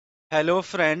Hello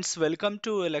friends, welcome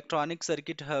to Electronic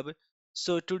Circuit Hub.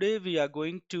 So today we are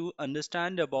going to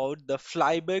understand about the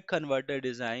flyback converter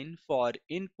design for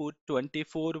input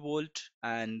 24 volt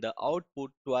and the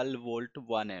output 12 volt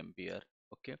 1 ampere.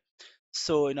 Okay.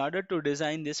 So in order to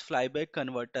design this flyback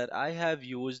converter, I have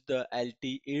used the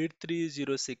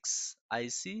LT8306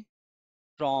 IC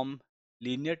from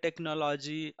linear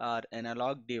technology or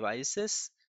analog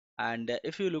devices. And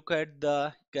if you look at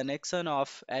the connection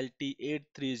of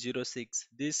LT8306,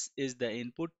 this is the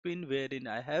input pin wherein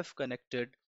I have connected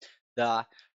the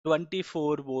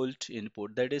 24 volt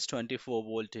input, that is 24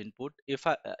 volt input.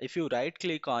 If you right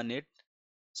click on it,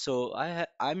 so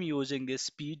I'm using this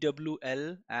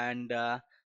PWL, and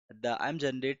I'm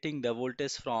generating the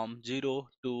voltage from 0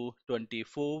 to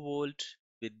 24 volt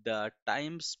with the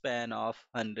time span of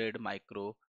 100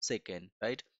 microsecond,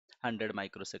 right? 100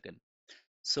 microsecond.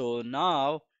 So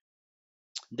now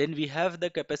then we have the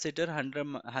capacitor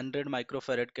 100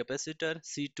 microfarad capacitor.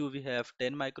 C2 we have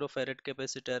 10 microfarad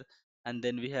capacitor, and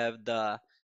then we have the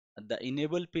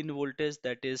enable pin voltage,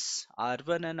 that is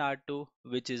R1 and R2,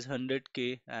 which is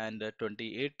 100k and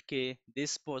 28k.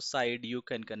 This side you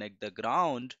can connect the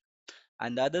ground,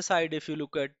 and the other side, if you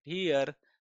look at here,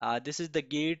 this is the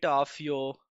gate of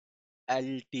your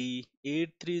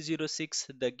LT8306,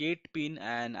 the gate pin,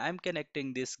 and I'm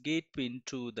connecting this gate pin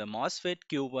to the MOSFET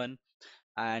Q1,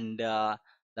 and the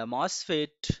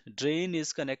MOSFET drain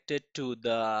is connected to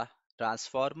the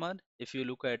transformer. If you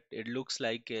look at it, looks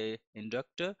like a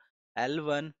inductor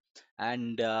L1,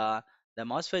 and the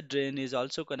MOSFET drain is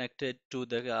also connected to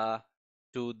the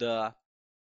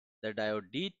diode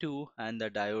D2 and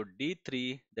the diode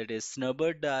D3, that is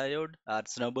snubber diode or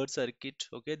snubber circuit.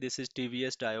 Okay, this is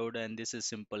TVS diode and this is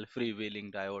simple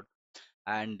freewheeling diode.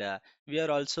 And we are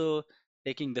also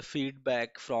taking the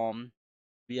feedback from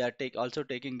also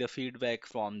taking the feedback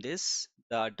from this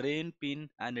the drain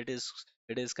pin, and it is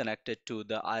connected to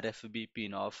the RFB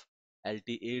pin of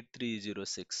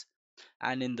LT8306.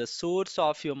 And in the source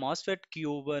of your MOSFET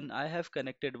Q1, I have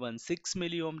connected one 6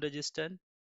 milliohm resistor,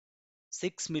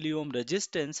 6 milliohm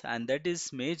resistance, and that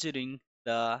is measuring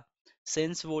the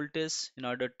sense voltage in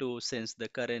order to sense the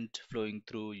current flowing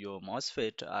through your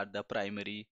MOSFET or the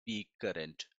primary peak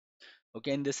current.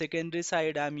 Okay, in the secondary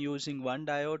side, I'm using one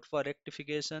diode for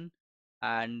rectification,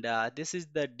 and this is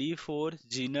the D4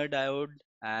 Zener diode,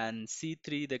 and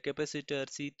C3 the capacitor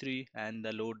C3, and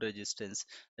the load resistance,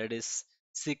 that is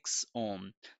 6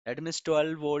 ohm. That means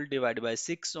 12 volt divided by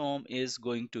 6 ohm is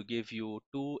going to give you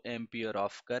 2 ampere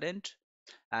of current.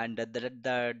 And the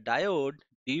diode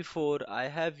D4 I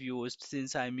have used,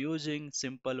 since I'm using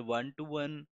simple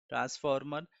one-to-one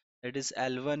transformer, that is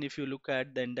L1. If you look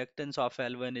at the inductance of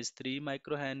L1 is 3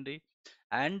 microhenry,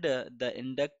 and the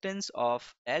inductance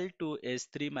of L2 is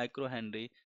 3 microhenry.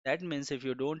 That means if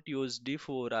you don't use D4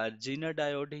 or Zener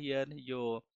diode here,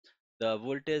 the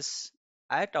voltage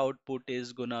at output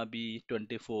is gonna be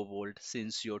 24 volt,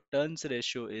 since your turns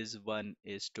ratio is 1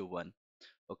 is to 1.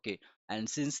 Okay, and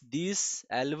since these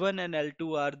L1 and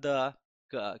L2 are the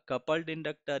coupled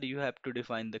inductor, you have to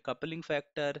define the coupling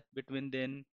factor between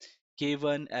them,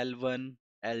 K1, L1,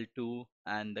 L2,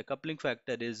 and the coupling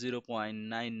factor is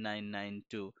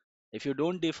 0.9992. If you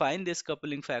don't define this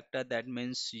coupling factor, that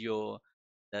means the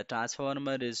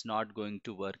transformer is not going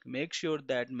to work. Make sure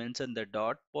that mention the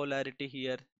dot polarity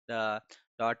here. The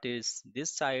dot is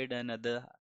this side, and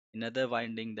another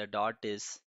winding the dot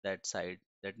is that side.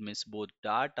 That means both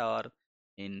dot are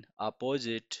in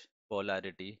opposite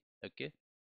polarity. Okay.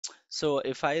 So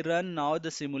if I run now the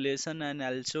simulation, and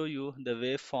I'll show you the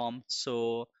waveform.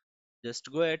 So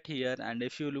just go at here, and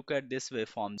if you look at this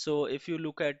waveform, so if you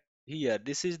look at here,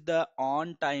 this is the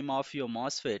on time of your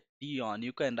MOSFET T on.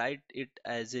 You can write it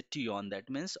as a T on, that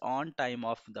means on time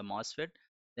of the MOSFET.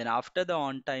 Then after the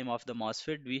on time of the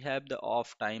MOSFET, we have the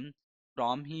off time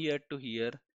from here to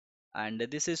here, and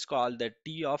this is called the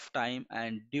T off time.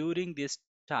 And during this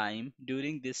time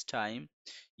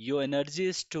your energy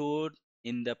is stored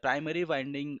in the primary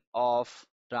winding of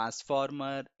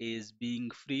transformer is being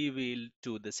freewheeled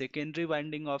to the secondary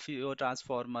winding of your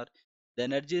transformer. The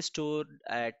energy stored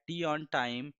at T on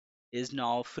time is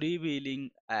now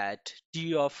freewheeling at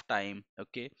T off time.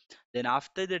 Okay, then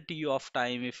after the T off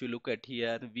time, if you look at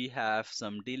here, we have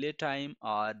some delay time,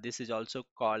 or this is also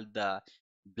called the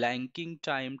blanking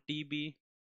time TB.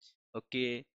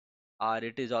 Okay, or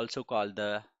it is also called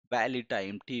the valley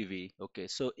time TV. Okay,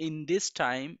 so in this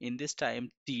time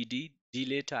TD,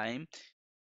 delay time,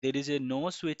 there is a no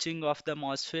switching of the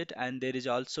MOSFET, and there is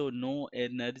also no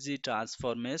energy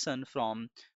transformation from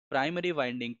primary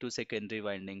winding to secondary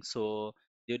winding. So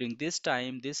during this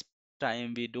time, this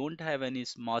time we don't have any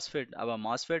MOSFET. Our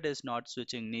MOSFET is not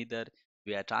switching, neither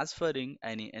we are transferring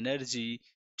any energy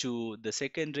to the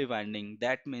secondary winding.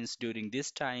 That means during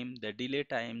this time, the delay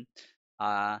time,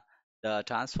 uh, the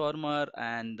transformer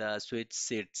and the switch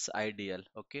sits ideal.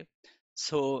 Okay,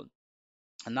 so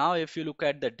now if you look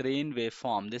at the drain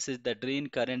waveform, this is the drain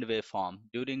current waveform.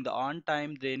 During the on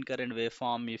time drain current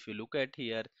waveform, if you look at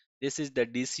here, this is the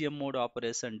DCM mode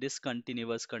operation,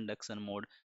 discontinuous conduction mode.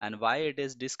 And why it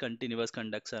is discontinuous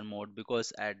conduction mode?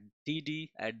 Because at TD,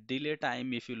 at delay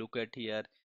time, if you look at here,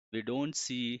 we don't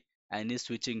see any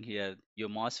switching here. Your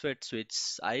MOSFET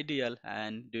switches ideal,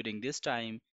 and during this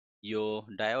time your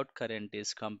diode current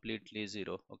is completely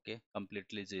zero. Okay,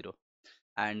 completely zero.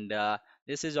 And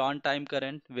this is on time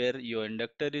current where your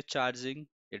inductor is charging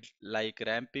it, like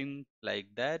ramping like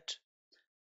that.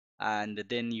 And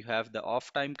then you have the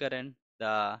off time current,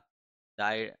 the,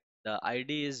 I- the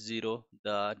id is zero,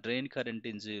 the drain current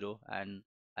is zero. And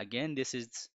again this is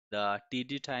the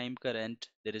td time current,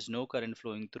 there is no current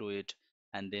flowing through it.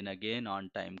 And then again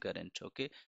on time current. Okay,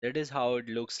 that is how it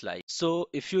looks like. So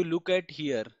if you look at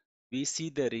here, we see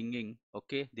the ringing.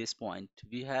 Okay, this point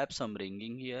we have some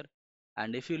ringing here.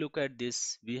 And if you look at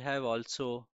this, we have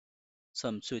also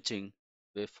some switching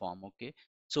waveform. Okay,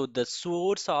 so the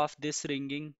source of this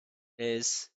ringing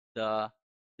is the,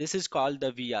 this is called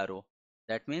the VRO,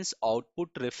 that means output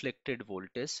reflected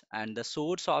voltage. And the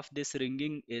source of this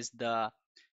ringing is the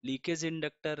leakage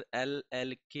inductor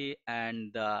LLK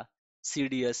and the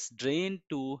CDS, drain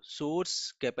to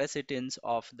source capacitance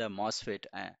of the MOSFET.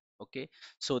 Okay,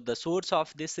 so the source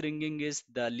of this ringing is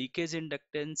the leakage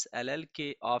inductance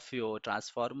LLK of your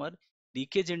transformer,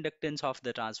 leakage inductance of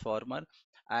the transformer,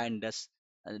 and uh,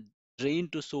 drain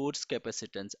to source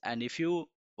capacitance. And if you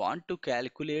want to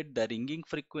calculate the ringing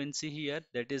frequency here,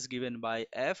 that is given by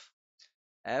f,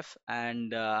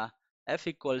 and f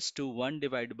equals to 1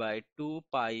 divided by 2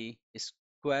 pi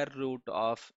square root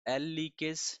of L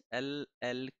leakage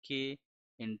LLK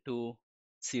into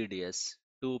CDS,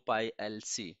 2 pi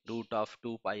LC, root of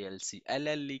 2 pi LC,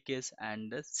 LL leakage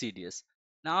and the CDS.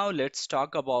 Now let's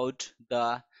talk about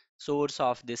the source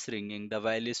of this ringing, the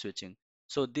Wiley switching.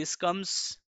 So this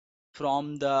comes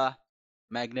from the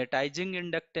magnetizing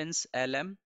inductance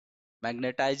LM,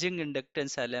 magnetizing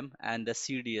inductance LM, and the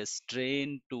CDS,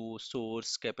 drain to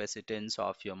source capacitance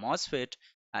of your MOSFET.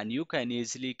 And you can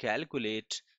easily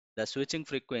calculate the switching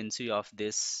frequency of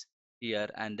this here,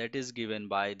 and that is given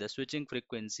by, the switching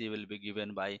frequency will be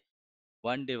given by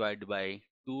 1 divided by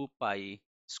 2 pi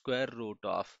square root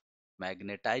of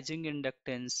magnetizing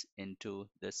inductance into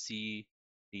the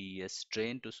CDS,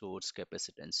 drain to source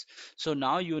capacitance. So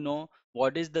now you know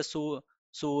what is the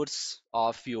source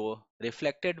of your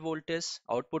reflected voltage,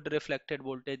 output reflected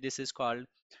voltage, this is called.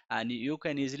 And you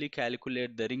can easily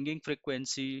calculate the ringing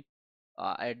frequency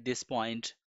at this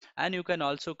point. And you can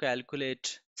also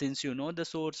calculate, since you know the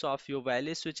source of your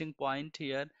Wiley switching point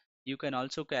here, you can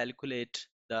also calculate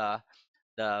the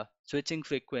switching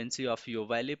frequency of your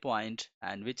Wiley point,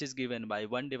 and which is given by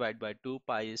 1 divided by 2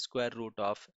 pi square root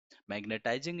of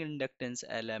magnetizing inductance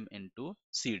Lm into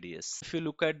CDS. If you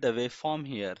look at the waveform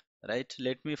here, right,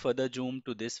 let me further zoom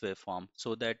to this waveform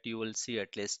so that you will see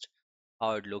at least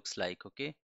how it looks like.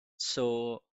 Okay,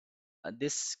 so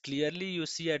this clearly you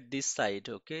see at this side.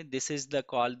 Okay, this is the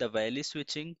called the Wiley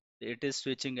switching. It is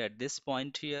switching at this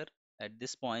point here, at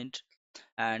this point.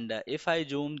 And if I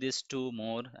zoom this to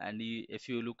more, and if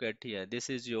you look at here, this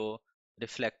is your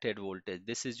reflected voltage,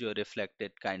 this is your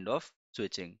reflected kind of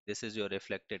switching, this is your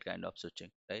reflected kind of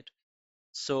switching, right?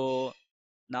 So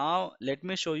now let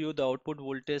me show you the output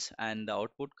voltage and the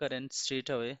output current straight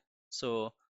away.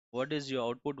 So what is your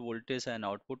output voltage and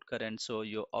output current? So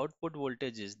your output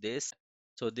voltage is this.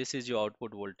 So this is your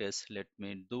output voltage. Let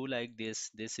me do like this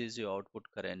is your output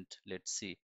current. Let's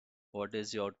see what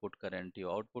is your output current.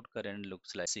 Your output current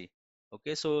looks like, see,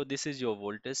 okay, so this is your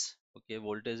voltage. Okay,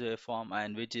 voltage waveform,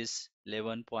 and which is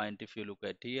 11 point, if you look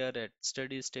at here at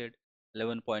steady state,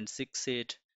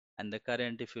 11.68. And the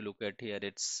current, if you look at here,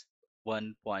 it's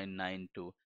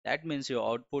 1.92. That means your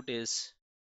output is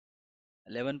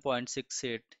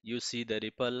 11.68. You see the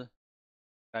ripple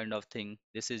kind of thing,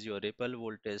 this is your ripple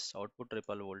voltage, output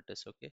ripple voltage. Okay,